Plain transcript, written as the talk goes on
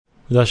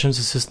With Hashem's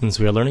assistance,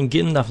 we are learning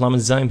Gittin Daf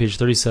Lamed Zayin, page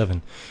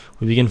 37.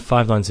 We begin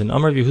 5 lines in.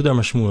 Amar Rav Yehuda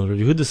Amar Shmuel. Rav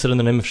Yehuda said in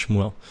the name of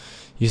Shmuel,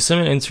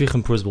 Yisamin ein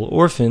tzrichim pruzbul.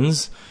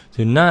 Orphans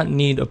do not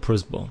need a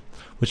pruzbul.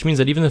 Which means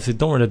that even if they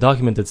don't write a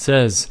document that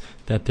says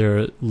that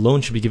their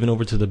loan should be given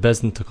over to the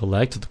Bezdin to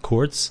collect, to the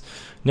courts,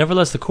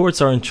 nevertheless the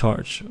courts are in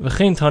charge.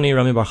 V'chein tani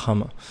Rami Bar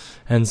Chama.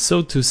 And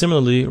so too,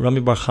 similarly,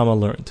 Rami Bar Chama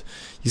learned.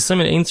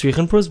 Yisamin ein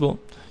tzrichim pruzbul.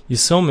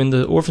 Yisomin,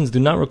 the orphans do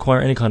not require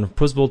any kind of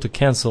pruzbul to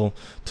cancel,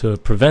 to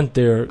prevent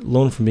their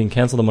loan from being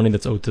canceled, the money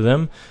that's owed to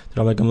them.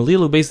 Because Rabbi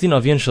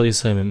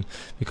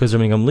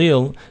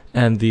Gamliel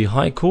and the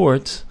High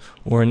Court,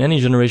 or in any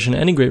generation,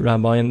 any great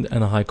rabbi and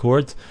the High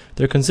Court,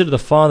 they're considered the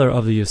father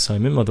of the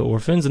Yisaimim, of the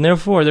orphans, and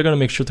therefore they're going to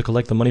make sure to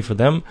collect the money for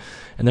them,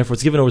 and therefore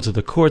it's given over to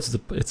the courts.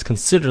 It's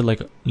considered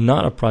like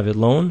not a private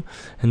loan,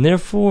 and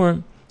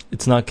therefore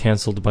it's not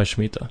cancelled by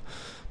Shemitah.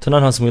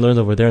 Tanan Hasan, we learned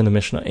over there in the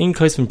Mishnah, Ein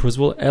kaisvin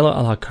pruzbul ela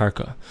al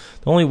hakarka.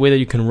 The only way that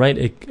you can write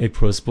a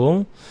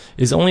pruzbul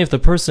is only if the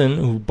person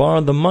who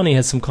borrowed the money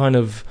has some kind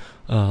of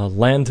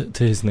land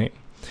to his name.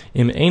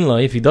 Im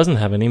einla, if he doesn't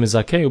have a name, is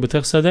zakeu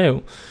b'tech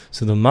sadeu.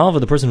 So the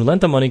malva, the person who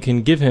lent the money,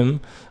 can give him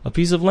a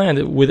piece of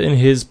land within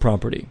his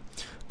property.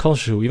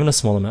 Kolshu, even a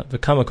small amount.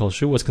 V'kama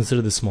kolshu, what's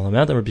considered a small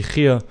amount. Rabbi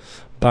Chia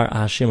bar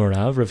Ashi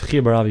Rav. Rav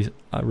Chia bar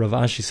Rav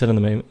Ashi said in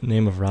the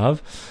name of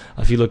Rav,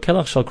 Afilu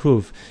kelach shal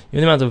kruv,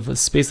 even the amount of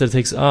space that it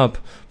takes up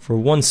for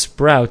one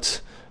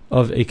sprout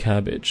of a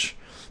cabbage.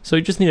 So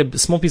you just need a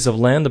small piece of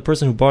land. The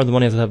person who borrowed the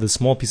money has to have this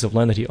small piece of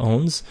land that he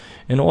owns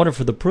in order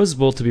for the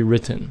pruzbul to be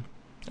written.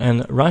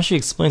 And Rashi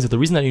explains that the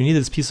reason that you need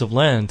this piece of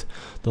land,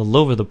 the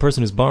lover, the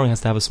person who's borrowing,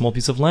 has to have a small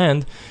piece of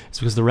land, is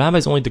because the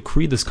rabbis only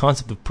decreed this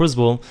concept of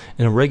pruzbul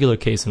in a regular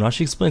case. And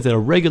Rashi explains that a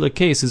regular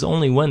case is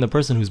only when the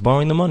person who's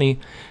borrowing the money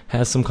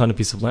has some kind of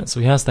piece of land. So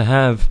he has to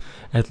have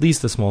at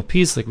least a small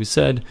piece, like we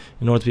said,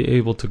 in order to be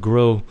able to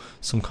grow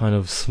some kind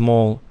of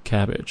small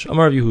cabbage.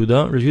 Amar Rav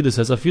Yehuda, Rav Yehuda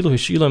says, Afilu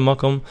hishila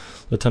makom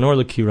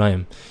letanor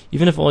lekirayim.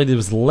 Even if all he did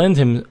was lend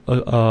him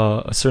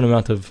a certain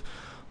amount of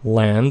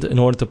land in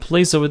order to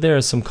place over there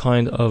some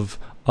kind of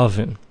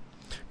oven.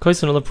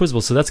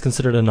 So that's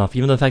considered enough.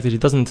 Even the fact that he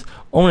doesn't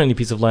own any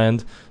piece of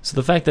land, so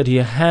the fact that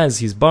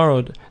he's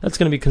borrowed, that's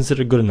going to be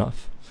considered good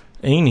enough.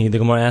 Eini, the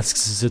Gemara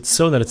asks, is it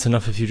so that it's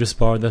enough if you just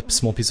borrowed that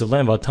small piece of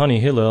land? Vatani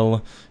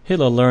Hillel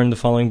learned the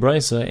following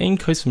brisa: Ein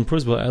kaisvin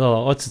pruzbul ela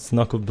otzitz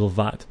nakov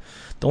bilvad.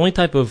 The only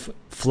type of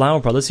flower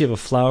pot, let's say you have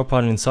a flower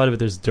pot and inside of it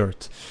there's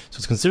dirt. So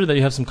it's considered that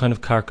you have some kind of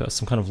karka,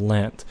 some kind of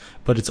land.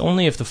 But it's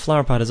only if the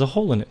flower pot has a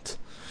hole in it.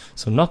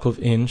 So nakov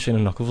in,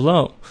 sheina nakov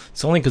lo.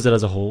 It's only because it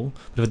has a hole.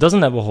 But if it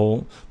doesn't have a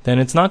hole, then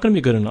it's not going to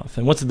be good enough.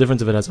 And what's the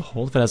difference if it has a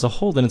hole? If it has a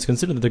hole, then it's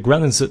considered that the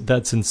ground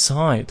that's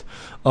inside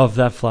of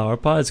that flower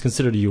pot is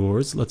considered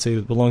yours. Let's say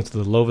it belongs to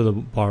the lover, the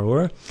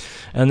borrower.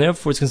 And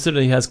therefore it's considered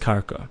that he has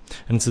karka.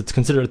 And it's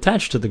considered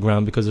attached to the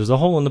ground because there's a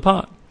hole in the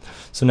pot.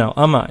 So now,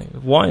 amai,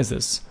 why is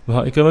this?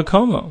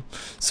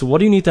 So what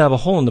do you need to have a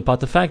hole in the pot?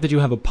 The fact that you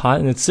have a pot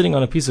and it's sitting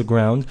on a piece of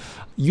ground,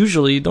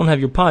 usually you don't have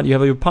your pot, you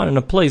have your pot in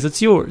a place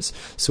that's yours.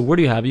 So where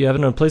do you have it? You have it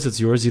in a place that's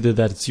yours, either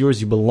that it's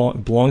yours,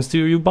 belongs to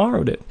you, or you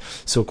borrowed it.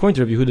 So according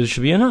to Rabbi Yehuda, it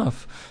should be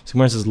enough. So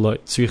Gemara says, lo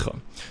tzricha.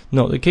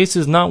 No, the case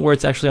is not where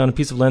it's actually on a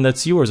piece of land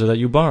that's yours or that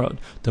you borrowed.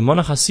 The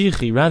monach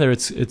hasichi, rather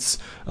it's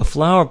a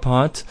flower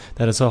pot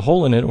that has a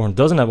hole in it or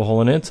doesn't have a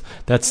hole in it,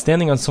 that's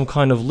standing on some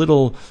kind of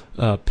little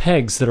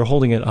pegs that are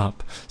holding it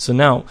up. So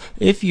now,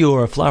 if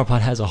your flower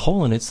pot has a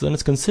hole in it, so then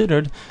it's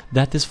considered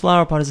that this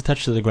flower pot is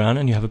attached to the ground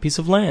and you have a piece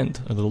of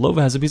land, or the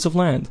lova has a piece of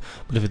land.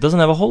 But if it doesn't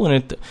have a hole in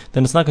it,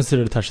 then it's not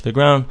considered attached to the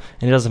ground,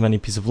 and it doesn't have any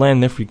piece of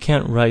land, therefore you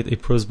can't write a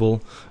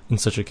pruzbul in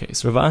such a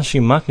case. Rav Ashi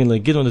makni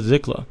legidon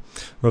dedikla.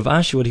 Rav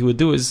Ashi, what he would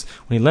do is,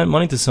 when he lent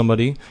money to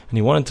somebody, and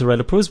he wanted to write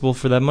a pruzbul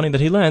for that money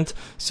that he lent,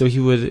 so he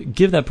would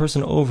give that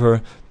person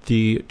over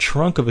the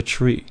trunk of a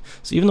tree.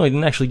 So even though he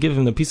didn't actually give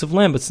him the piece of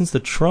land, but since the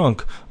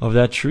trunk of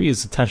that tree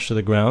is attached to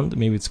the ground,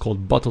 maybe it's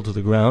called bottle to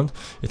the ground,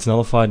 it's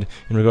nullified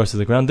in regards to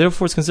the ground,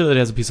 therefore it's considered that he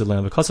has a piece of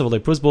land. Because of a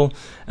pruzbul,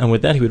 and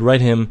with that he would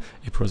write him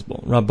a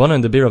pruzbul. Rabbana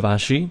and the Bir Rav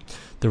Ashi,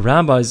 the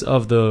rabbis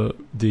of the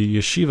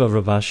yeshiva of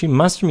Rav Ashi,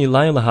 master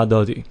milay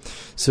lahadodi.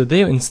 So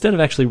they, instead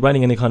of actually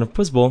writing any kind of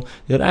pruzbul,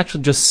 they would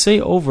actually just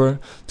say over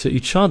to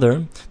each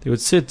other, they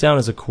would sit down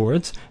as a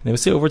court, and they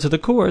would say over to the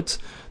court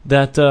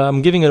that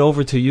I'm giving it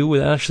over to you,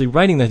 without actually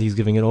writing that he's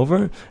giving it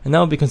over, and that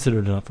would be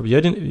considered enough. Rabbi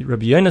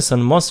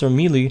Yonasan Masar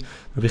Mili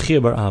Rabbi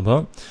Chia bar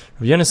Abba.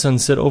 Rabbi Yonasan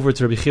said over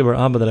to Rabbi Chia bar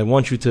Abba that I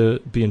want you to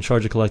be in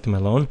charge of collecting my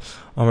loan.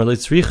 Amar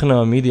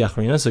leitzrichna midi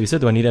achrina. So he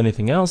said, do I need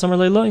anything else? Amar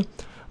leilai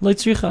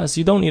leitzrichas.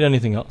 You don't need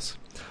anything else.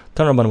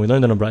 Tanraban, we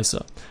learned in a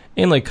brisa.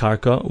 In like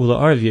karka ula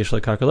arv yesh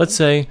like karka. Let's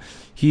say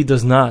he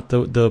does not,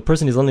 the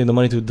person he's lending the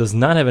money to does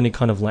not have any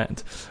kind of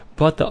land,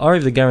 but the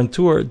arv, the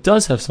guarantor,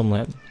 does have some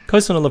land.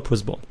 Kaisan ala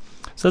pruzbul.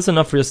 So that's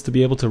enough for us to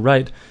be able to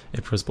write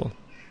a pruzbul.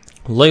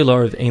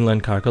 Leilar of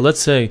Einland Karka.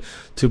 Let's say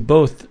to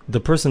both the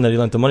person that he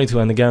lent the money to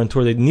and the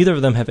guarantor, neither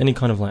of them have any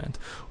kind of land.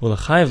 But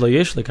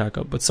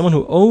someone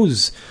who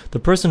owes the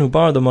person who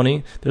borrowed the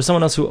money, there's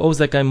someone else who owes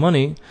that guy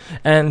money,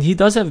 and he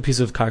does have a piece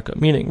of karka.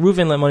 Meaning,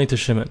 Reuven lent money to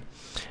Shimon,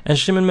 and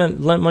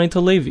Shimon lent money to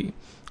Levi.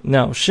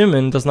 Now,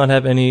 Shimon does not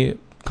have any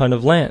kind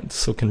of land,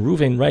 so can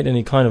Ruvain write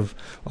any kind of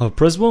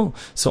prisbal?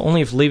 So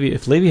only if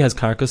Levi has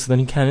karka, so then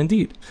he can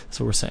indeed. That's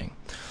what we're saying.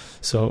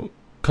 So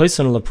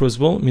Kaisan la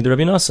Prusbal, Mid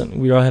Rabbi Nassan.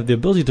 We have the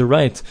ability to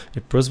write a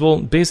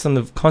Prusbal based on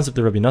the concept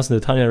of Rabbi Nassan, the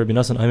Tanya Rabbi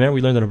Nassan.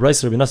 We learned in a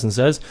Brisa Rabbi Nassan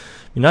says,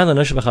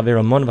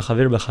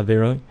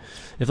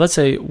 if let's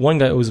say one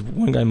guy owes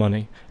one guy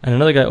money, and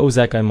another guy owes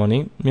that guy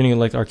money, meaning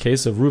like our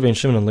case of Ruvain,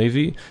 Shimon, and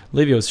Levi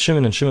owes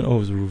Shimon, and Shimon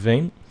owes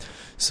Ruvain.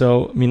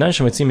 So, how do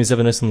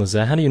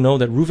you know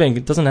that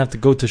Ruvain doesn't have to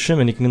go to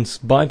Shimon, he can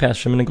bypass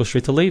Shimon and go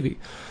straight to Levi?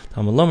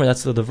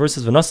 That's the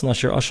verses,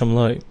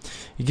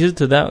 he gives it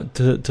to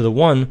the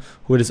one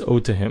who it is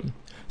owed to him.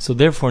 So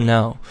therefore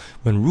now,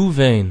 when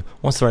Ruvain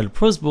wants to write a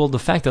prosbul, the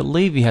fact that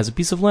Levi has a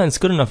piece of land is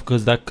good enough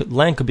because that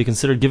land could be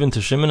considered given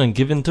to Shimon and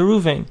given to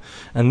Ruvain.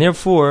 And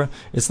therefore,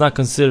 it's not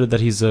considered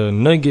that he's a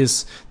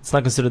negis, it's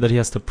not considered that he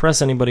has to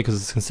press anybody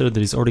because it's considered that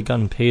he's already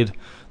gotten paid,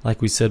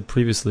 like we said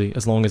previously,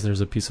 as long as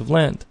there's a piece of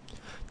land.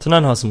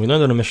 Tanan Hasan, we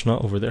learned in a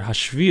Mishnah over there.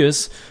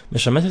 Hashvius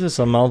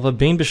meshametes malva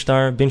bein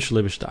bishtar bein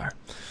shlei bishtar.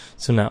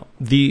 So now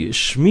the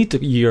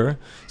Shemitah year,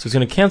 so it's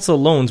going to cancel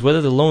loans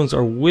whether the loans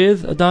are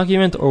with a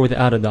document or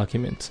without a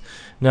document.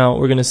 Now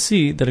we're going to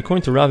see that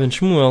according to Rav and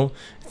Shmuel,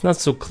 it's not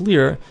so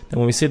clear that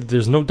when we say that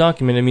there's no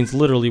document, it means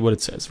literally what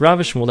it says. Rav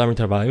and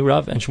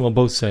Shmuel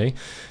both say,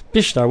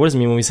 Bishtar, what does it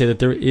mean when we say that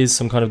there is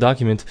some kind of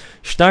document?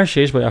 Shtar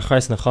sheish by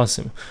achrais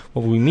nechasim.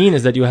 What we mean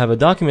is that you have a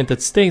document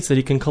that states that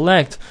he can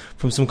collect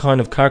from some kind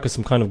of karka,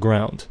 some kind of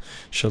ground.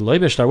 Shaloi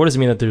bishtar, what does it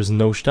mean that there's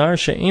no shtar?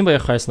 She'ein by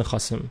achrais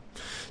nechasim.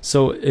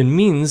 So it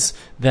means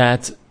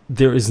that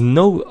there is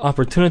no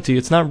opportunity.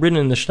 It's not written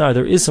in the shtar.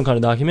 There is some kind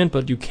of document,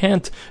 but you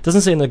can't. It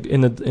doesn't say in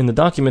the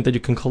document that you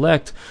can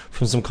collect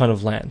from some kind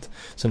of land.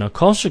 So now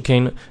kol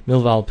shekain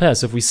milva al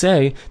pes. If we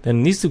say that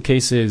in these two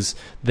cases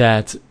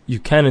that you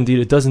can indeed,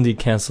 it does indeed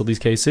cancel these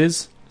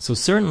cases. So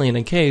certainly in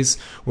a case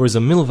where it's a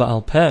milva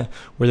al peh,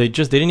 where they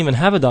didn't even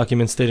have a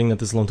document stating that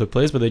this loan took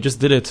place, but they just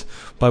did it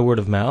by word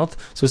of mouth.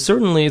 So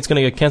certainly it's going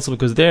to get cancelled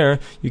because there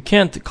you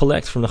can't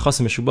collect from the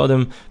chasim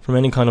mishubadim from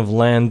any kind of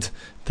land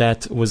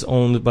that was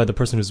owned by the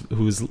person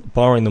who was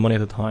borrowing the money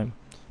at the time.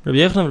 Rabbi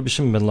Yochanan, Rabbi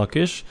Shimon ben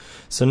Lakish.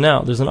 So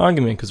now there's an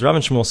argument because Rav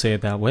and Shmuel say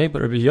it that way,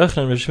 but Rabbi Yochanan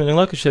and Rabbi Shimon ben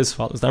Lakish says as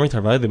follows.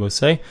 They both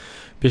say,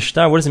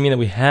 Bishtar, what does it mean that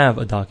we have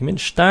a document?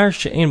 Shtar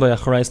she'ein by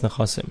achrais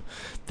nechasim.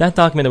 That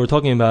document that we're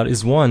talking about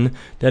is one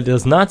that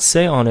does not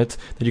say on it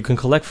that you can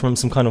collect from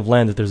some kind of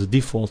land, that there's a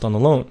default on the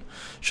loan.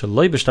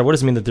 Shaloi bishtar, what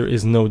does it mean that there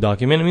is no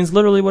document? It means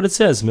literally what it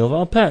says, milva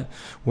al peh,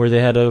 where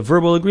they had a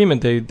verbal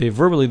agreement. They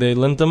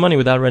lent the money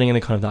without writing any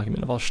kind of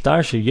document.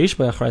 Shtar she'yesh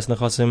by achrais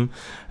nechasim.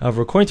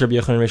 However, according to Rabbi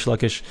Yochanan and Reish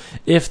Lakish,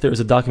 if there is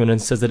a document and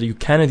it says that you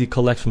can indeed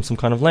collect from some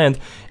kind of land,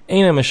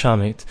 eina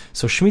meshamet.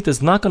 So Shemitah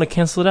is not going to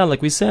cancel it out,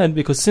 like we said,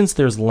 because since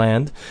there's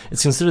land,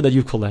 it's considered that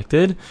you've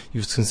collected,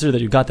 you've considered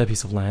that you got that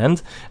piece of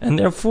land, and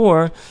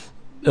therefore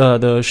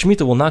the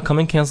Shemitah will not come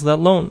and cancel that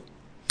loan.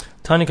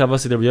 Tani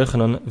Kavasi Rabbi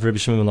Yochanan Rabbi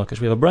Shimon ben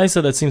Lakish. We have a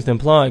brisa that seems to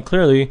imply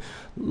clearly,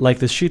 like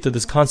this shita,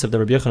 this concept that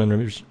Rabbi Yochanan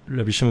and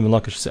Rabbi Shimon ben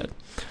Lakish said.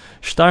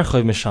 Shtar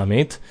chayv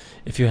meshamet.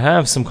 If you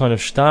have some kind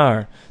of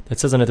shtar that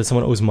says on it that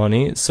someone owes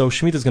money, so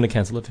Shemitah is going to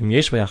cancel it.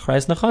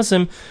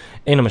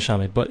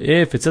 But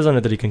if it says on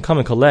it that he can come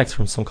and collect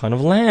from some kind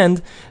of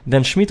land,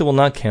 then Shemitah will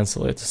not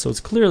cancel it. So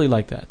it's clearly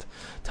like that.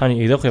 Tani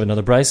Eidoch, we have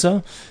another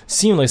brisa.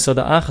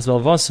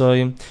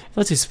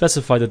 Let's say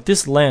specify that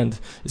this land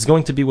is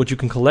going to be what you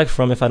can collect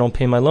from if I don't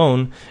pay my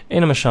loan. So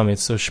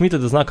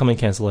Shemitah does not come and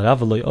cancel it.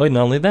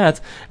 Not only that,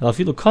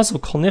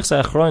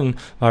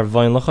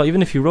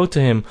 even if you wrote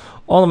to him,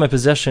 all of my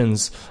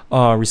possessions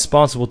are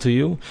responsible to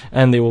you,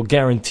 and they will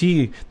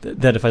guarantee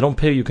that if I don't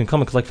pay, you can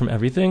come and collect from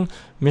everything.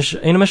 So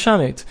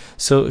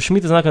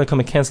Shemitah is not going to come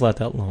and cancel out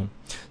that loan.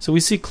 So we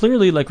see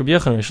clearly, like Rabbi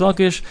Yochanan and Reish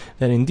Lakish,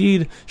 that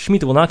indeed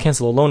Shemitah will not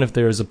cancel a loan if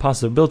there is a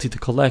possibility to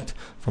collect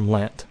from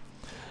land.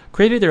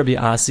 Created Rabbi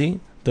Asi,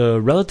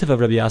 the relative of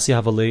Rabbi Asi,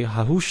 Havalei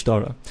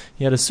Hahushtara.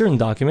 He had a certain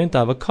document,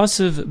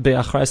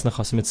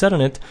 it said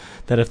on it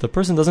that if the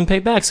person doesn't pay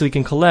back, so he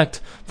can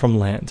collect from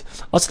land.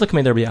 So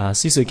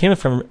he came in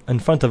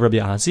front of Rabbi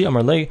Asi,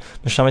 Amarlei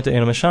Meshamet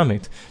Eino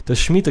Meshamet. Does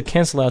Shemitah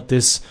cancel out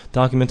this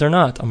document or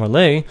not?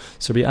 Amarlei,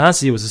 so Rabbi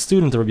Asi was a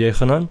student of Rabbi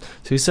Yochanan,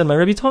 so he said, my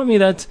Rebbe taught me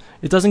that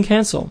it doesn't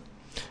cancel.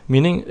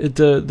 Meaning,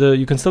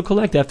 you can still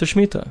collect after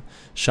Shemitah.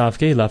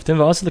 Shavkei left him,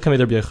 also the Kamei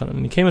Rabbi Yochanan.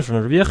 And he came in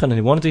front of Rabbi Yochanan, and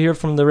he wanted to hear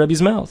from the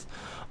Rebbe's mouth.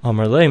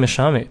 Amarlei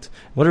Meshamet.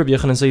 What did Rabbi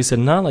Yochanan say? He said,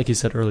 not like he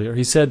said earlier.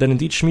 He said that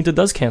indeed Shemitah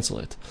does cancel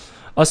it.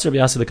 Us Rabbi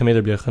Asi the Kamei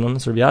Rabbi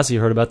Yochanan. So Rabbi Asi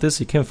heard about this.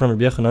 He came from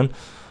Rabbi Yochanan.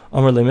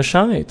 Amarlei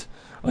Meshamet.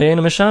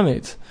 Ayena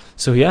Meshamet.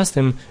 So he asked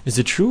him, is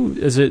it true?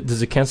 Does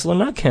it cancel or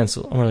not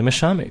cancel? Amarlei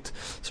Meshamet.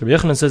 So Rabbi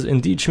Yochanan says,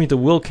 indeed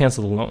Shemitah will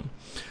cancel the loan.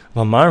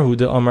 Vamarhu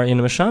de Amar in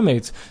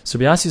Meshamet. So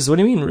Rabbi Yassi says, what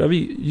do you mean, Rabbi?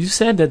 You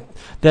said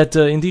that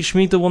indeed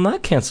Shemitah will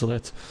not cancel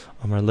it.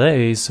 Amar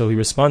Lei, so he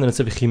responded and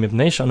said,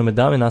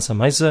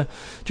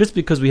 just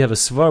because we have a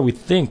svar, we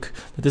think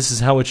that this is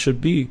how it should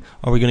be.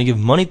 Are we going to give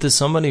money to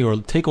somebody or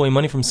take away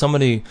money from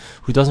somebody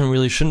who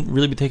shouldn't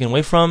really be taken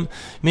away from?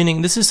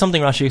 Meaning, this is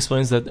something Rashi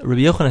explains that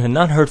Rabbi Yochanan had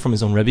not heard from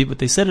his own Rebbe, but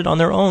they said it on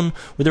their own,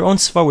 with their own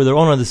svar, with their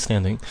own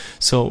understanding.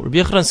 So Rabbi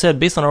Yochanan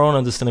said, based on our own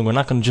understanding, we're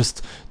not going to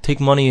just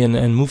take money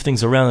and move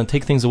things around and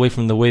take things away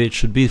from the way it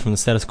should be, from the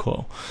status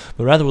quo,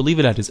 but rather we'll leave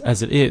it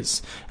as it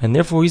is. And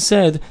therefore he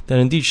said that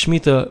indeed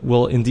Shemitah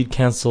will indeed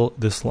cancel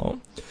this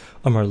loan.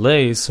 Amar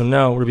Lei, so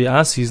now Rabbi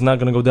Asi is not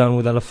going to go down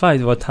without a fight.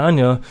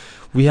 Vatanya,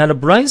 we had a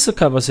brayso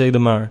kavasei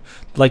damar,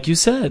 like you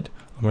said.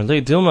 Amar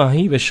Lei dilma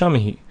hi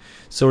b'shamihi.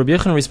 So Rabbi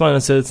Yochanan responded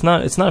and said,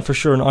 it's not for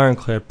sure an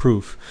ironclad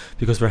proof,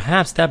 because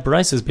perhaps that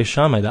brayso is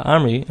Beishamai, the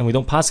Amri, and we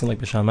don't pass it like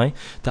Beishamai,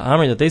 the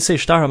Amri that they say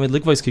shtar hamid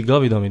likvais ki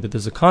gavidomi, that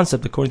there's a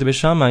concept according to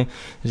Beishamai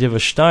that you have a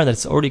shtar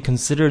that's already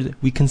considered,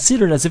 we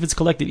consider it as if it's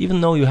collected,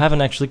 even though you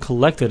haven't actually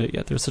collected it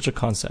yet. There's such a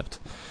concept.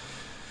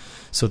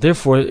 So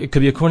therefore, it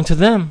could be according to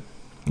them,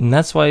 and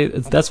that's why in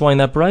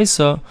that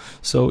brayso,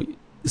 so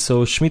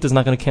Shemitah is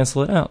not going to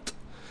cancel it out.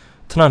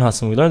 Tanan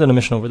Hassan, we learned in the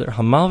mission over there.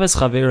 Hamalves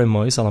chaver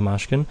mois ala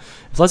mashkin.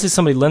 If let's say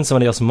somebody lends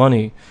somebody else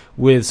money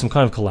with some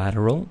kind of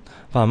collateral,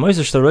 and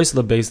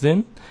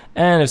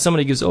if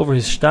somebody gives over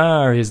his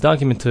shtar, his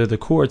document to the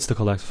courts to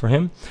collect for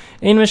him,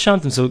 so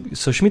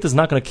Shemitah is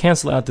not going to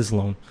cancel out this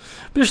loan.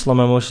 We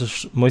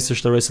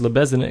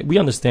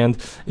understand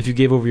if you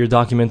gave over your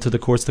document to the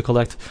courts to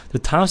collect the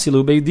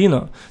tafsilu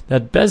beidina,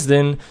 that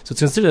Bezdin, so it's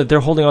considered that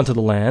they're holding on to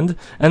the land,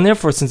 and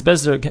therefore since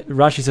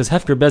Rashi says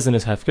hefker Bezdin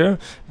is hefker,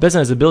 Bezdin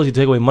has the ability to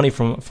take away money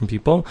from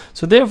people,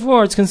 so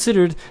therefore it's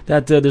considered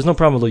that there's no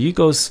problem with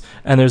loyikos,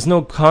 and there's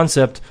no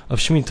concept of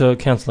Shemitah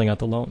canceling out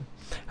the loan.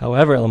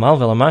 However,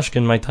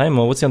 my time,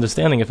 what's the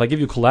understanding? If I give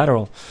you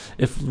collateral,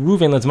 if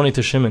Reuven lends money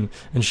to Shimon,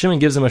 and Shimon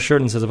gives him a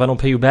shirt and says, if I don't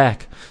pay you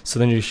back, so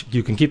then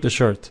you can keep the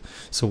shirt.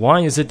 So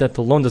why is it that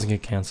the loan doesn't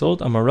get cancelled?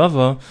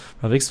 Amarava,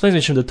 Rav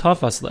explains,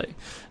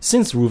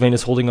 since Reuven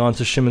is holding on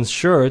to Shimon's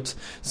shirt,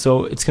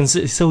 so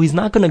he's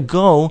not going to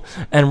go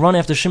and run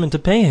after Shimon to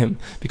pay him,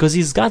 because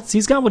he's got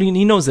what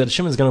he knows that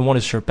Shimon's going to want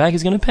his shirt back,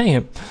 he's going to pay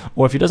him.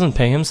 Or if he doesn't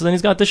pay him, so then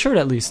he's got the shirt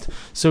at least.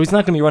 So he's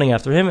not going to be running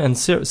after him, and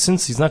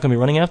since he's not going to be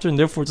running after him,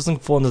 therefore it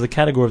doesn't fall into the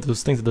category of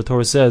those things that the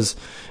Torah says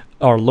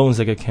are loans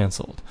that get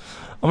cancelled.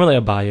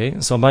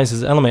 Abaye. So Abaye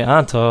says,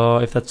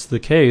 if that's the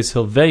case,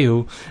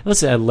 let's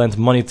say I lent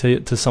money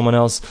to someone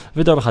else,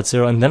 and then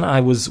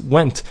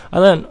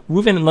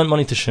Reuven lent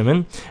money to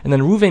Shimon, and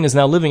then Reuven is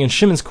now living in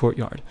Shimon's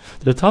courtyard.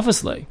 So if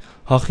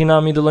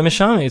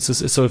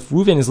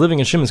Reuven is living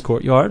in Shimon's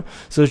courtyard,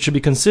 so it should be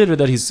considered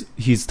that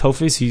he's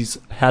tofes, he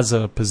has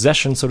a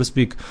possession, so to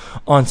speak,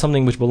 on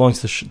something which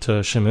belongs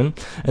to Shimon,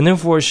 and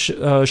therefore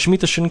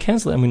Shemitah shouldn't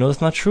cancel it, and we know that's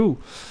not true.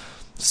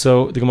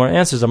 So the Gemara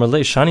answers,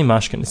 Shani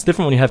Mashkin. It's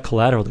different when you have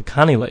collateral, the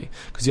Kanile,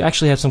 because you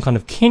actually have some kind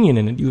of kinyan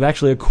in it. You've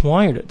actually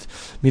acquired it.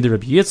 Neither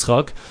Rabbi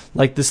Yitzchak,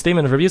 like the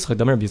statement of Rabbi Yitzchak,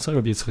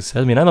 Rabbi Yitzchak says,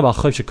 how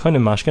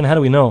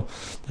do we know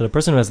that a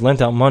person who has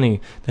lent out money,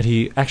 that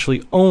he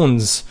actually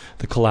owns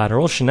the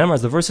collateral? Shenemar,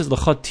 as the verse says,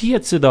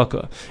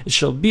 it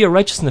shall be a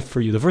righteousness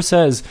for you. The verse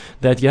says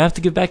that you have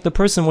to give back the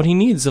person what he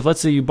needs. If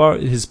let's say you borrow,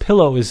 his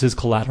pillow is his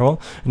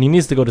collateral, and he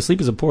needs to go to sleep,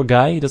 he's a poor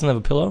guy, he doesn't have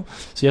a pillow,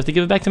 so you have to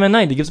give it back to him at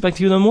night. He gives it back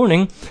to you in the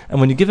morning, and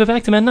when you give it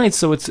back to him at night,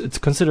 so it's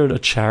considered a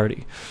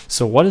charity.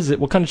 So what is it?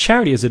 What kind of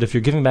charity is it if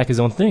you're giving back his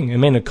own thing? If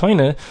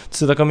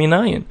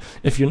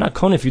you're not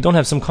koine, if you don't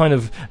have some kind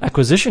of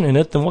acquisition in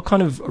it, then what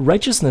kind of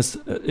righteousness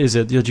is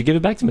it? Did you give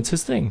it back to him? It's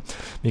his thing.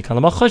 So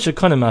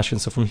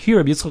from here,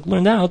 Rabbi Yitzchak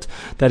learned out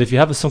that if you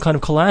have some kind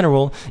of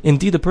collateral,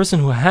 indeed the person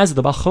who has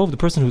the bachov, the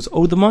person who's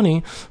owed the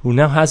money, who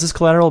now has his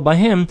collateral by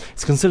him,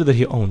 it's considered that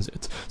he owns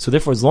it. So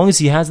therefore, as long as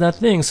he has that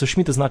thing, so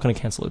Shemitah is not going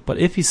to cancel it. But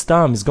if he is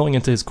going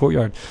into his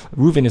courtyard,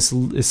 Reuven is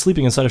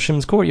sleeping inside of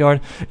Shimon's courtyard,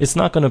 it's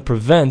not going to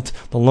prevent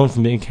the loan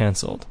from being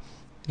cancelled.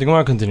 The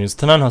Gemara continues.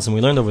 Tanan Hasan,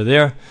 we learned over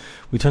there.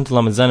 We turn to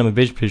Lamed Zayin,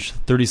 page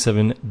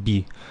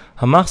 37b.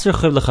 Hamachzer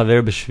chev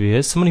lechaver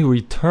b'shviyas, somebody who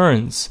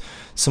returns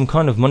some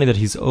kind of money that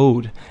he's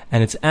owed,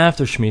 and it's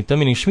after Shemitah,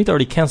 meaning Shemitah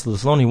already cancelled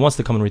this loan, he wants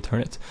to come and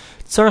return it.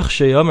 Tzarech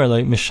sheyomer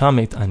le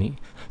mishamet ani.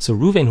 So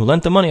Reuven, who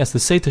lent the money, has to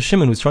say to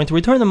Shimon, who's trying to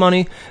return the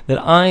money, that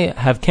I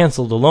have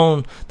cancelled the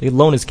loan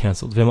is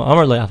cancelled.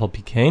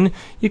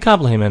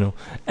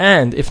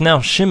 And if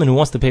now Shimon, who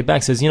wants to pay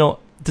back, says,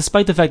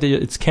 despite the fact that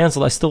it's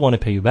cancelled, I still want to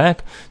pay you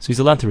back, so he's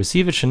allowed to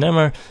receive it.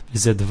 Shenemar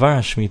v'zedvar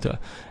hashmita.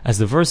 As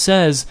the verse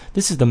says,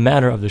 this is the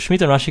matter of the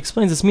Shemitah. Rashi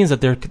explains this means that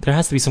there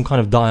has to be some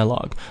kind of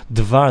dialogue.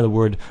 Dvar, the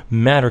word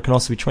matter, can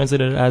also be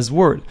translated as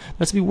word. There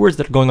has to be words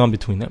that are going on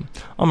between them.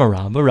 Amar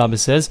Rabba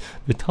says,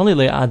 v'tali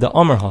le'ada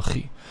amar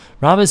hachi.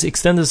 Rabbis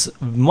extend this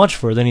much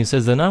further, and he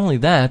says that not only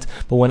that,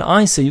 but when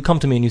I say, you come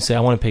to me and you say, I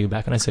want to pay you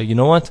back, and I say, you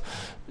know what?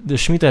 The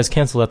Shemitah has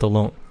cancelled out the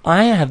loan.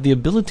 I have the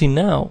ability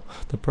now,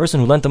 the person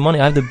who lent the money,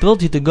 I have the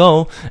ability to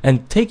go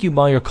and take you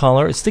by your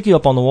collar, stick you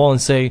up on the wall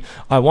and say,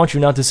 I want you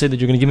now to say that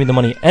you're going to give me the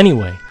money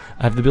anyway.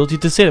 I have the ability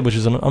to say that, which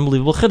is an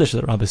unbelievable chiddush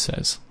that Rabbah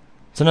says.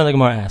 So now the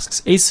Gemara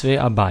asks, Esvei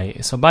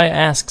Abaye. So Abaye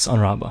asks on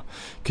Rabbah,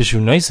 Kishu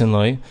Noisin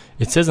Loi,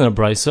 it says in a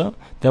Brisa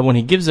that when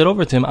he gives it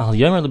over to him, Al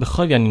Yomer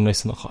Lebechav Ani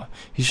Noisin Lacha.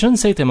 He shouldn't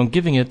say to him, I'm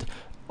giving you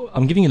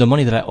the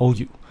money that I owe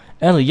you.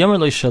 El Yomer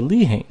Loi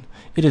Shalihein.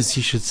 It is,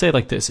 he should say it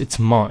like this, it's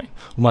mine.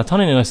 I'm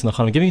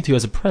giving it to you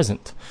as a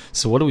present.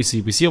 So what do we see?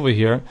 We see over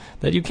here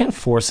that you can't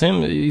force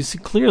him. You see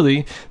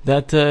clearly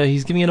that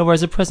he's giving it over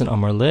as a present.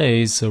 Amar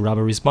Lei, so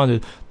Rabbah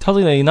responded,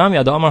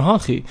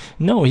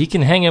 no, he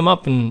can hang him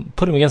up and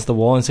put him against the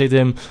wall and say to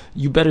him,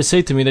 you better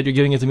say to me that you're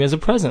giving it to me as a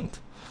present.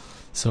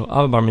 So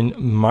Abba Bar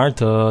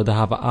Marta, the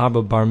Hava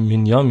Abba Bar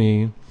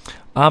Minyami,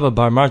 Abba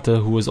Bar Marta,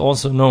 who was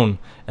also known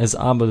as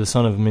Abba, the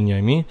son of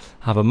Minyami,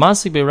 have a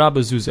masik be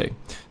Rabba Zuzeh.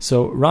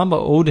 So Rabba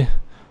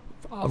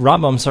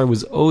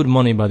was owed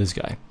money by this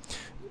guy.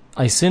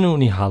 Aisinu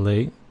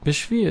nihale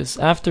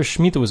b'shvius. After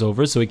Shemitah was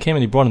over, so he came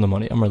and he brought him the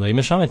money. Amarlei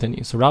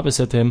mishamitani. So Rabba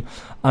said to him,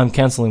 I'm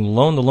canceling the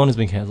loan. The loan has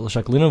been canceled.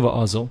 Shaklinu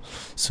va'azol.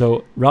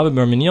 So Rabba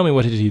Bar Minyami,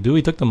 what did he do?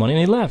 He took the money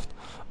and he left.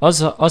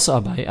 Asa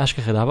Abaye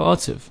ashkeched Abba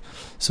Otziv.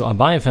 So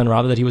Abaye found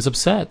Rabba that he was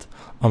upset.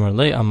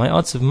 Amarlei amay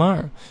Otziv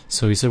mar.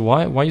 So he said,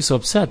 why are you so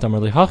upset?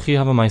 Amarlei hachi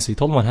hava ma'isa. He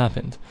told him what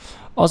happened.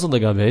 Also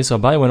legabe. So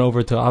Abaye went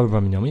over to Abba Bar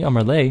Minyami.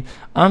 Amarlei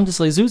am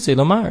dislei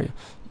lamar.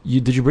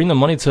 Did you bring the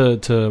money to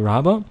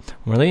Rabbah?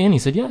 Amarlei, and he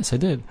said, yes, I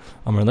did.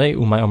 Amarlei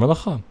umay amar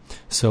lacha.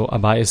 So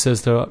Abaye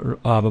says to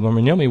Abba Bar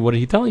Minyami, what did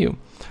he tell you?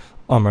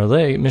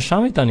 Amarlei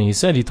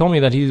mishamitani. He told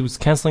me that he was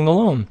canceling the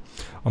loan.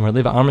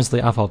 Amarlei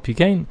va'amrislei afal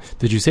pikein.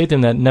 Did you say to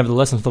him that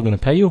nevertheless I'm still going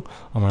to pay you?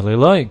 Amarlei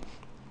loy.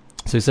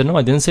 So he said, no,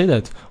 I didn't say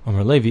that.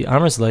 Amarlei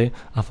va'amrislei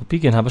afal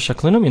pikein haba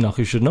shaklinu minach.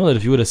 You should know that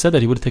if you would have said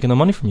that, he would have taken the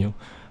money from you.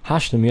 So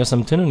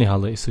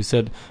he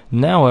said,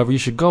 now, however, you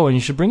should go and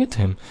you should bring it to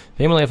him.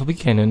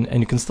 And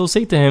you can still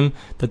say to him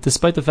that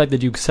despite the fact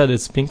that you said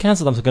it's being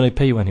cancelled, I'm going to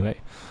pay you anyway.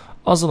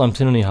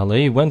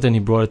 He went and he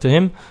brought it to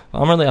him.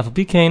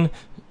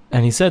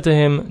 And he said to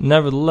him,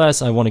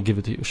 nevertheless, I want to give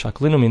it to you.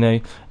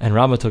 And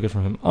Rabbah took it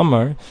from him.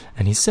 Amar,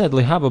 and he said,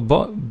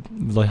 Rabbah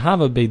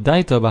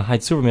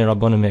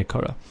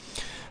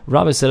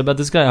said about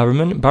this guy,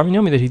 Bar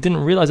Minyami, that he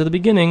didn't realize at the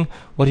beginning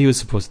what he was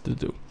supposed to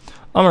do.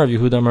 Amar Rav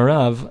Yehuda, Amar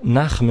Rav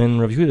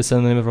Nachman, Rav Yehuda said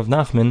in the name of Rav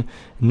Nachman,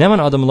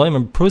 Neman Adam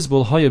Loim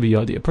Prosbul Haya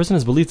Biyadi. A person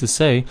is believed to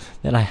say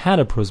that I had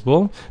a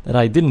prosbul, that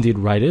I did indeed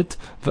write it,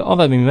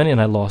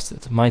 and I lost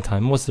it. My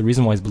time. What's the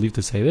reason why he's believed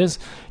to say this?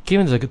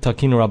 Given the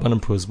Takinu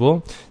Rabbanim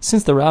prosbul,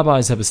 since the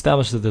rabbis have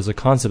established that there's a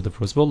concept of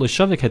prosbul,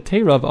 L'shavik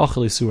Heterav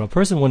Achel Isura. A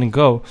person wouldn't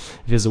go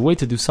if he has a way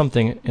to do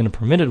something in a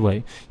permitted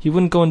way. He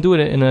wouldn't go and do it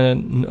in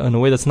a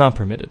way that's not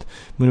permitted.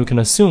 When we can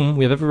assume,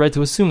 we have every right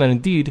to assume that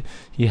indeed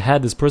he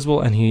had this prosbul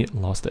and he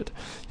lost it.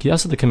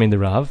 Kiyasa came in the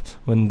Rav,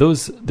 when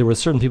there were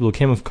certain people who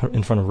came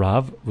in front of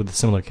Rav with a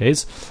similar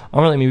case.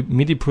 So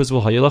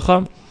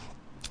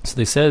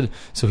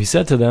he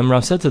said to them,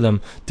 Rav said to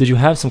them, did you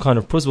have some kind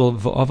of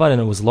prosbul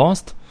and it was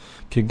lost?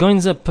 Who?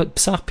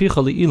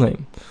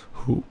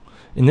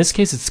 In this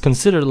case, it's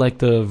considered like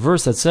the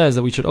verse that says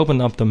that we should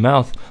open up the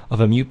mouth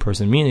of a mute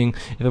person. Meaning,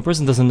 if a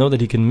person doesn't know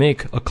that he can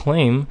make a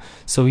claim,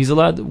 so he's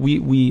allowed.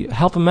 We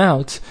help him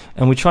out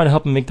and we try to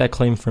help him make that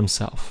claim for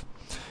himself.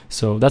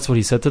 So that's what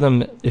he said to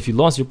them. If you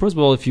lost your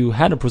prosbul, if you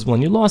had a prosbul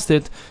and you lost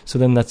it, so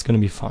then that's going to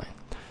be fine.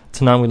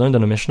 Tonight we learned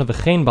on a Mishnah,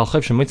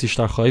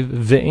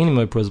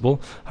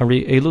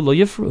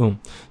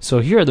 so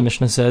here the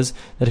Mishnah says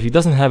that if he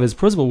doesn't have his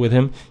prosbul with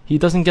him, he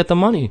doesn't get the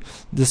money,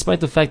 despite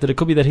the fact that it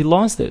could be that he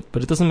lost it,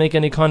 but it doesn't make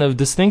any kind of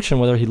distinction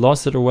whether he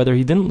lost it or whether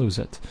he didn't lose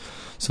it.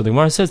 So the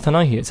Gemara says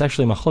Tanahi, it's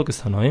actually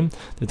Machlokas Tanaim.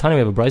 The Tanaim we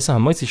have a brisa,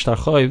 Hamoitzi Shtar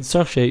Choiv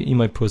Tzarche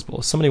Imay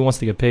prosbul. Somebody wants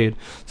to get paid,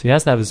 so he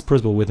has to have his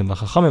prosbul with him.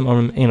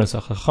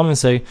 Chachamim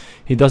say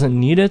he doesn't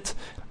need it.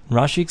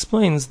 Rashi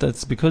explains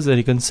that's because that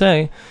he can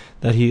say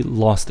that he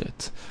lost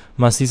it.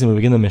 Masizim, we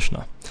begin the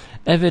Mishnah.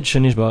 Eved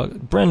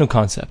Shenishba, brand new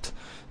concept.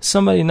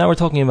 Now we're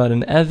talking about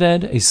an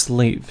Eved, a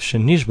slave,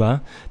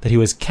 Shenishba, that he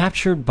was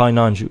captured by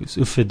non-Jews,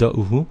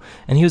 Ufida'uhu,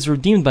 and he was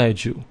redeemed by a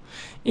Jew.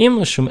 Im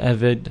Lashum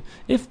Eved,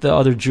 if the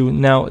other Jew,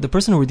 now the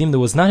person who redeemed him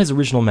was not his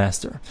original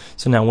master.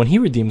 So now when he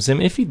redeems him,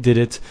 if he did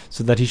it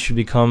so that he should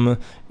become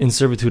in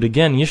servitude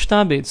again,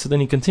 Yishtabit, so then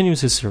he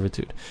continues his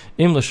servitude.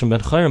 Im Lashum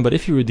Ben Chayrim, but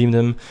if he redeemed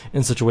him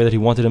in such a way that he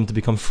wanted him to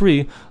become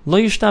free, Lo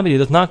Yishtabit, he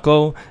does not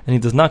go and he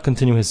does not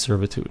continue his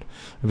servitude.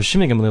 Rabbi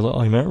Shimon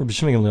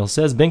Gamliel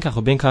says, Ben Kach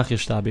or Ben Kach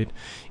Yishtabit.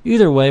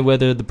 Either way,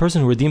 whether the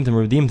person who redeemed him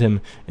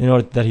in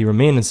order that he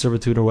remain in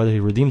servitude or whether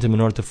he redeemed him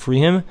in order to free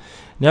him,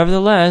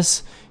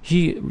 nevertheless,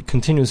 he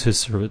continues his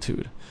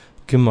servitude.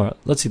 Gemara.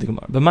 Let's see the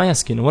Gemara. But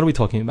Mayaskin, what are we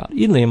talking about?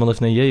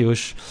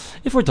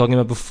 If we're talking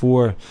about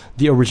before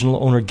the original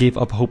owner gave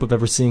up hope of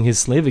ever seeing his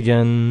slave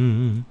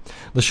again,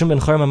 so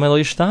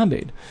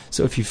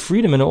if he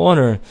freed him in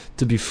order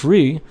to be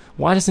free,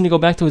 why doesn't he go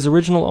back to his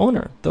original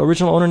owner? The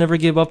original owner never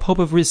gave up hope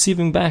of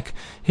receiving back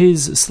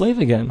his slave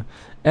again.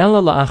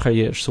 So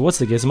what's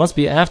the case? It must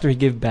be after he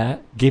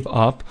gave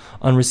up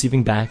on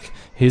receiving back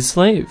his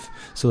slave.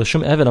 So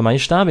l'shum eved amay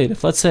ishtabed.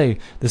 If let's say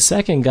the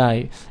second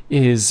guy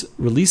is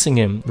releasing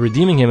him,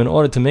 redeeming him in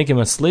order to make him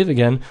a slave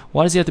again,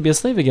 why does he have to be a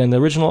slave again?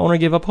 The original owner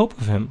gave up hope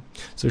of him,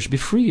 so he should be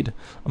freed.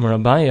 Amar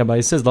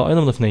Abaye says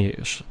la'olam lifnei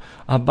yeush.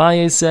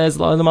 Abaye says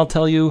la'olam, I'll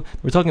tell you,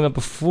 we're talking about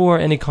before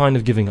any kind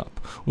of giving up.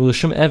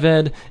 L'shum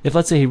eved, if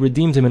let's say he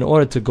redeemed him in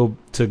order to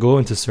go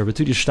into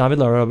servitude, yishtabed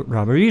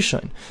la'Rabbi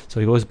Rishon, so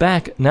he goes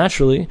back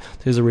naturally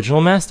to his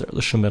original master.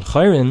 L'shum ben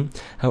chayrin,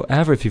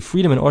 however, if he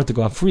freed him in order to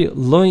go out free,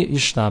 lo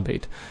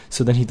yishtabed,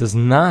 so then he does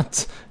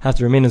not have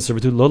to remain in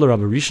servitude, lo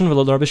l'Rabbi Rishon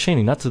v'lo l'Rabbi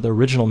Sheni, not to the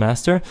original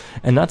master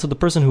and not to the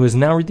person who is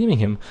now redeeming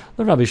him,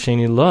 l'Rabbi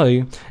Sheni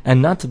loy,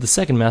 and not to the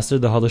second master,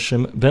 the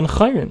Halashim ben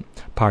chayrin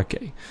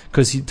parke,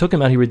 because he took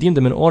him out, he redeemed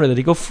him in order that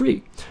he go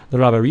free. The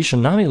Rabbi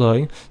Rishon nami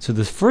loy, so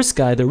the first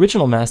guy, the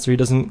original master, he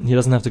doesn't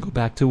have to go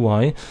back to.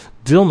 Why?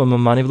 Dilma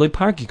mamani v'loy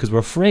parki, because we're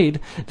afraid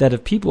that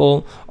if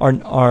people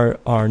are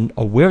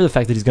aware of the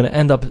fact that he's going to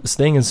end up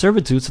staying in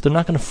servitude, so they're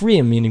not going to free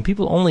him. Meaning,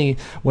 people only,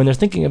 when they're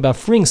thinking about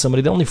freeing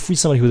somebody, they only free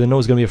somebody who they know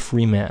is going to be a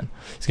free man.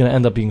 He's going to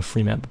end up being a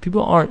free man. But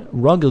people aren't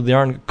rugged; they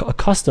aren't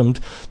accustomed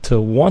to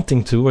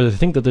wanting to, or they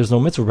think that there's no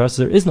mitzvah. Perhaps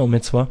there is no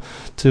mitzvah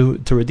to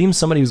redeem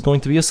somebody who's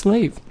going to be a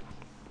slave.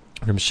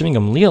 Rabbi Shimon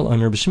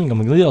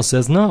Gamliel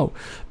says no.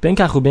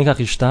 Benkach u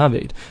benkach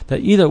ishtabed. That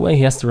either way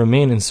he has to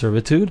remain in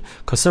servitude.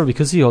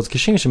 Because he holds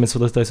kishem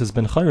mitzvah l'taisus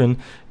ben chayrin,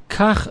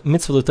 kach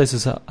mitzvah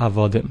l'taisus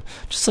avodim.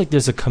 Just like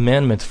there's a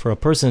commandment for a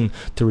person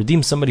to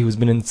redeem somebody who's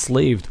been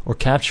enslaved or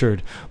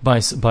captured by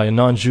a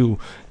non-Jew,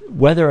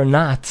 whether or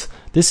not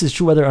this is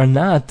true, whether or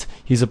not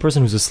he's a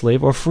person who's a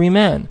slave or a free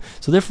man.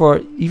 So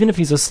therefore, even if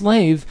he's a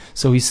slave,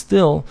 so he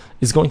still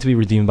is going to be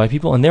redeemed by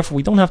people, and therefore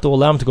we don't have to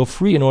allow him to go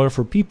free in order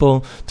for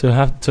people to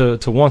have to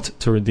want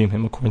to redeem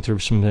him, according to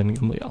Rabbi Shimon ben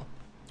Gamliel.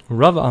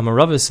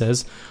 Rava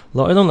says,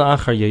 la'olam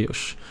la'achar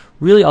yeyush.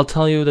 Really, I'll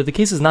tell you that the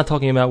case is not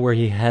talking about where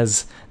he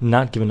has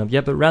not given up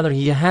yet, but rather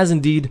he has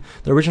indeed,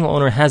 the original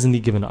owner has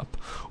indeed given up.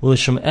 When we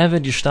say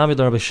that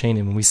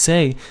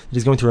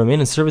he's going to remain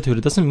in servitude,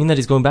 it doesn't mean that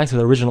he's going back to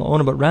the original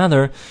owner, but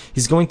rather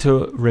he's going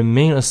to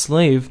remain a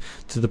slave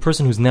to the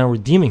person who's now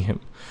redeeming him.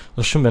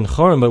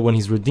 But when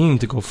he's redeemed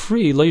to go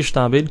free, so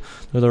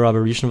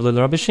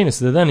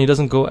then he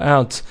doesn't go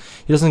out,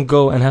 he doesn't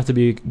go and have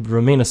to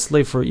remain a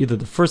slave for either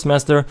the first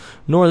master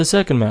nor the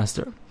second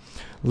master.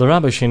 So it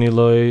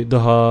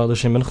doesn't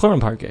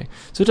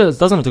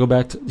have to go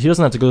back he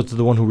doesn't have to go to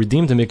the one who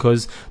redeemed him,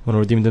 because the one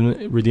who redeemed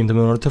him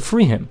in order to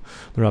free him.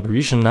 He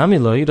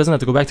doesn't have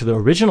to go back to the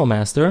original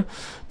master,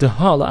 because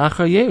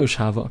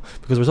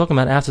we're talking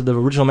about after the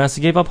original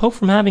master gave up hope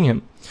from having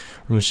him.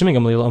 Rabbi Shimon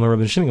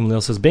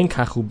Gamliel says,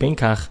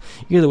 benkach,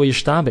 either way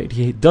yishtabed.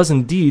 He does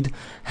indeed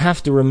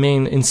have to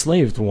remain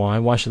enslaved. Why?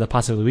 Why should that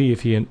possibly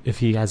be if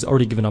he has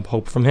already given up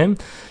hope from him?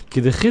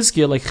 Like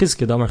Chizkiah,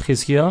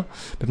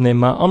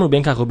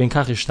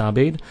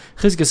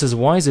 Chizkiah says,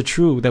 why is it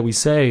true that we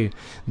say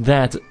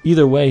that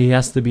either way he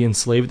has to be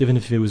enslaved, even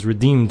if he was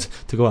redeemed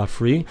to go out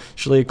free?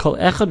 So that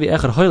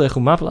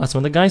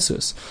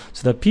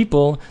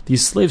people,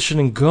 these slaves,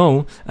 shouldn't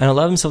go and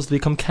allow themselves to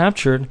become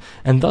captured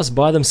and thus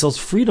buy themselves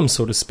freedom,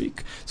 so to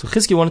speak. So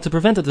Chizkiah wanted to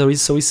prevent it,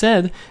 so he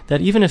said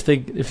that even if they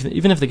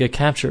get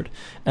captured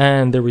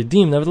and they're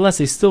redeemed, nevertheless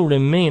they still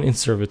remain in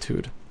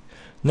servitude.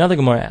 Now the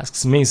Gemara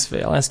asks,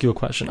 Meisvei, I'll ask you a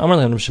question. Amar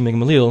lehem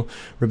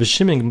Rabbi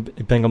Shimon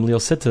ben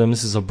Gamliel said to them,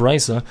 this is a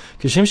brisa,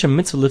 Kishem shem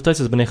mitzvah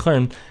liftoises b'nei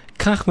chayrin,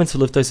 kach mitzvah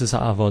liftoises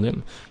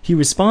ha'avodim. He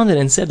responded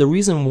and said the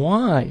reason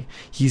why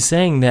he's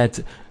saying that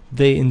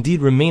they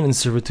indeed remain in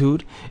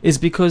servitude is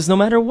because no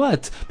matter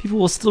what, people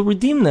will still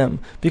redeem them,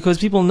 because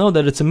people know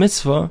that it's a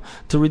mitzvah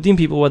to redeem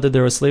people whether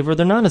they're a slave or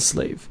they're not a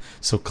slave.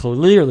 So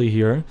clearly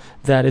here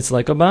that it's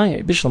like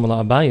Abaye. Bishlam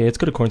ala Abaye, it's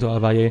good according to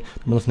Abaye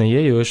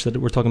that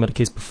we're talking about a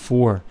case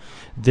before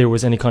there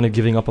was any kind of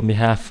giving up on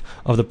behalf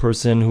of the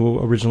person who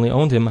originally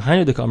owned him.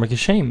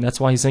 That's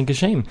why he's saying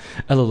Kishem.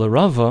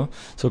 Rava.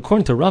 So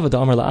according to Rava,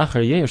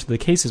 the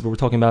cases where we're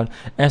talking about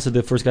after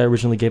the first guy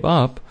originally gave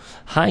up,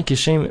 Hi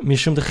Kishem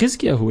Mishum de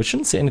Chizkiyahu. It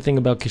shouldn't say anything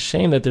about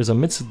Kishem, that there's a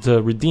mitzvah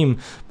to redeem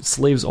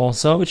slaves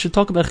also. It should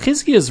talk about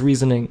Chizkiya's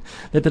reasoning,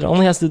 that it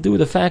only has to do with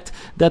the fact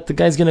that the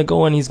guy's going to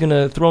go and he's going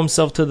to throw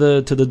himself to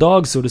the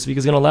dogs, so to speak.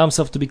 He's going to allow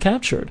himself to be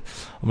captured.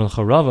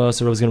 So Rava's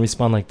going to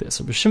respond like this.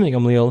 He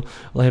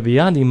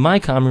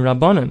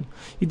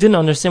didn't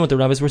understand what the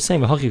rabbis were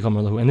saying,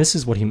 and this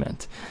is what he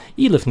meant.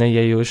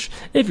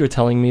 If you're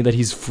telling me that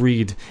he's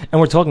freed,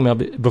 and we're talking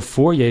about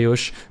before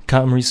Yeyush,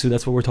 Kamrisu,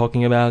 that's what we're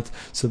talking about,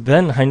 so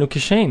then Hainu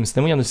Kishem,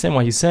 then we understand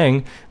why he's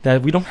saying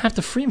that we don't have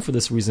to free him for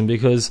this reason,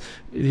 because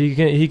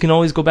he can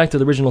always go back to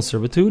the original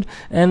servitude,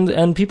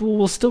 and people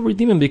will still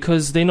redeem him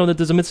because they know that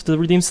there's a mitzvah to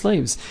redeem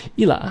slaves.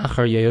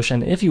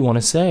 And if you want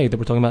to say that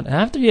we're talking about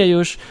after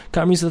Yeyush,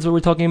 Kamrisu, that's what we're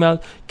talking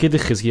about,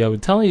 I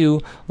would tell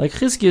you, like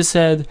Chizkiah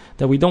said,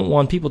 that we don't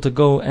want people to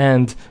go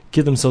and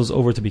give themselves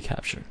over to be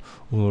captured.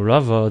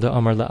 Rava the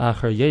Amar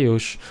la'achar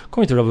yeush.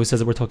 According to Rava, who says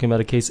that we're talking about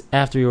a case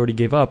after he already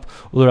gave up.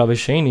 Rabbi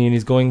Sheni, and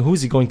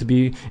who's he going to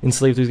be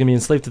enslaved to? He's going to be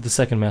enslaved to the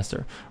second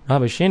master.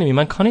 Rabbi Sheni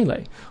miman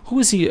kanile. Who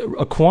is he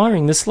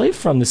acquiring the slave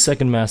from? The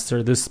second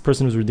master, this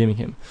person who's redeeming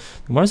him.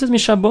 The Gemara says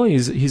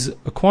mishaboy. He's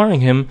acquiring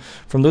him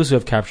from those who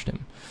have captured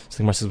him. So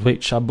the Gemara says,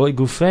 wait, shaboy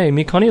gufei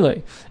mi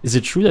kanile. Is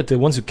it true that the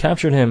ones who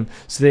captured him,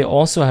 so they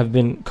also have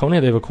been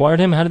koneh, they've acquired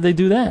him? How did they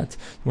do that? The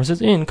Gemara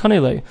says, in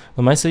kanile.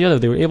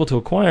 They were able to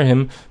acquire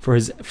him for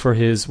his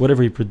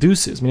whatever he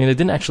produces, meaning they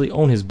didn't actually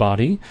own his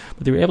body,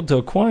 but they were able to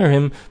acquire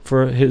him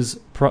for his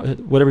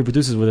whatever he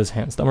produces with his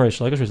hands. The Amar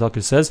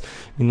says,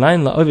 from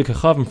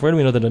where do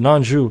we know that a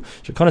non-Jew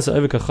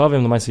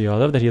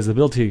that he has the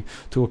ability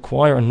to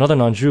acquire another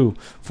non-Jew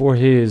for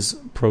his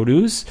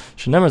produce?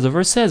 The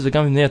verse says,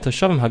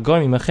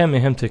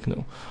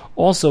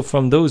 also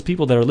from those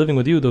people that are living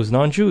with you, those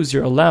non-Jews,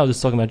 you're allowed,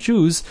 it's talking about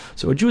Jews,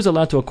 so a Jew is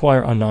allowed to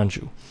acquire a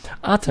non-Jew.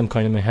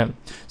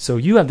 So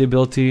you have the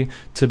ability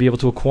to be able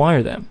to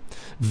acquire them.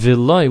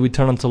 Vilay, we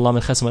turn on to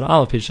Lamed Chesed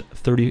Aleph, page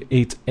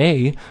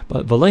 38a,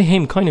 but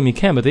Vilayhem Kainim you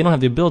can, but they don't have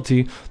the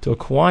ability to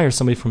acquire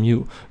somebody from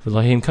you.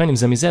 Vilayhem Kainim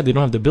Zemized, they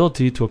don't have the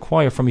ability to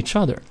acquire from each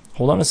other.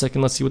 Hold on a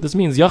second, let's see what this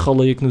means. You might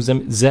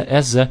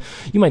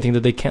think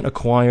that they can't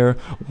acquire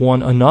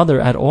one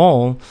another at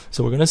all,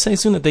 so we're going to say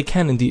soon that they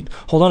can indeed.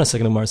 Hold on a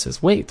second, Umar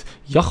says, wait,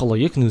 so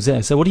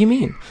what do you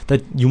mean?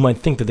 That you might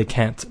think that they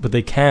can't, but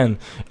they can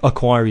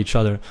acquire each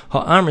other. They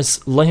don't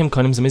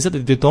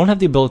have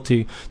the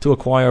ability to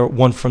acquire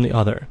one from the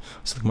other.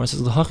 So the Gemara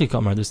says,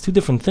 there's two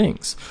different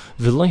things.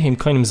 They don't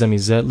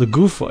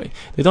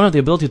have the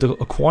ability to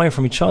acquire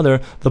from each other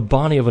the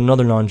body of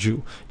another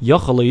non-Jew.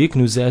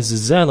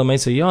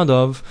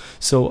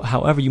 So,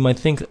 however, you might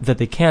think that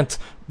they can't,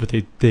 but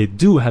they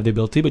do have the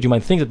ability, but you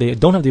might think that they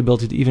don't have the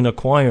ability to even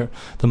acquire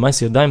the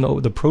Maaseh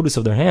Yadayim, the produce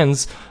of their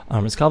hands.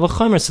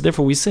 So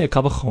therefore we say, a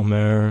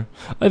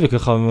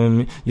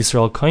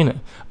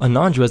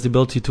non-Jew has the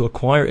ability to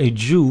acquire a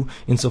Jew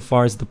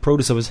insofar as the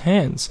produce of his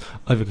hands.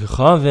 A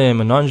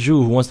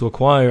non-Jew who wants to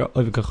acquire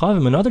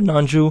another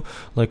non-Jew,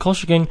 like Kol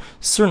Sheken,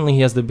 certainly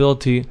he has the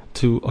ability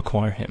to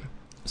acquire him.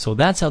 So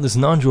that's how this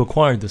non-Jew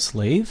acquired the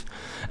slave,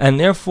 and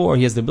therefore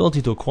he has the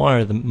ability to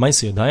acquire the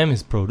Maaseh Yadayim,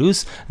 his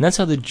produce, and that's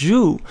how the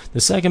Jew, the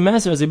second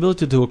master, has the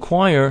ability to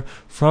acquire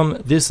from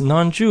this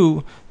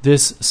non-Jew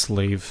this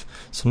slave.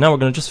 So now we're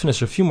going to just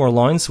finish a few more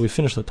lines, so we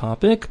finish the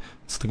topic.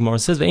 So the Gemara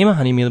says,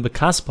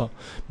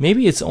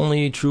 maybe it's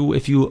only true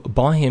if you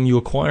buy him, you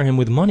acquire him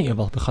with money.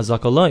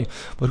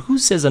 But who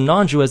says a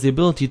non-Jew has the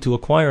ability to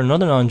acquire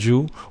another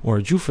non-Jew, or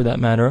a Jew for that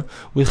matter,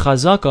 with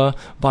chazaka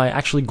by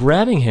actually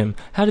grabbing him?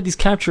 How did these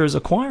capturers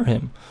acquire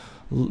him?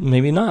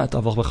 Maybe not.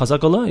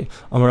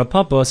 Amar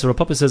Papa, so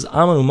Papa says,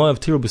 Ammon and Moav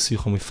tiru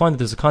b'Sichon. We find that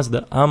there's a concept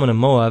that Ammon and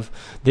Moav,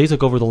 they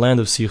took over the land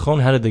of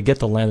Sichon. How did they get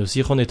the land of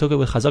Sichon? They took it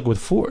with chazaka, with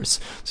force.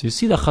 So you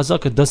see that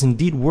chazaka does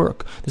indeed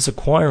work. This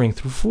acquiring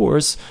through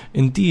force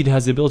indeed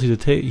has the ability to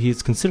take,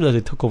 it's considered that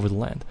they took over the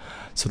land.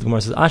 So the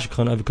Gemara says,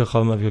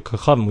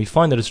 we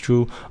find that it's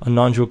true, a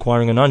non-Jew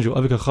acquiring a non-Jew.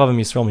 How do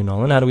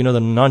we know that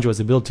a non-Jew has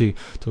the ability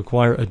to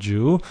acquire a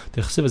Jew?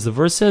 As the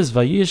verse says,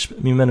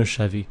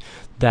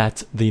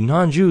 that the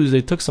non-Jews,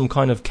 they took some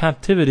kind of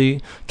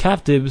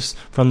captives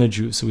from the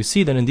Jews. So we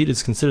see that indeed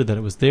it's considered that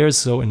it was theirs,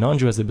 so a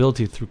non-Jew has the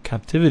ability through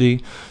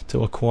captivity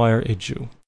to acquire a Jew.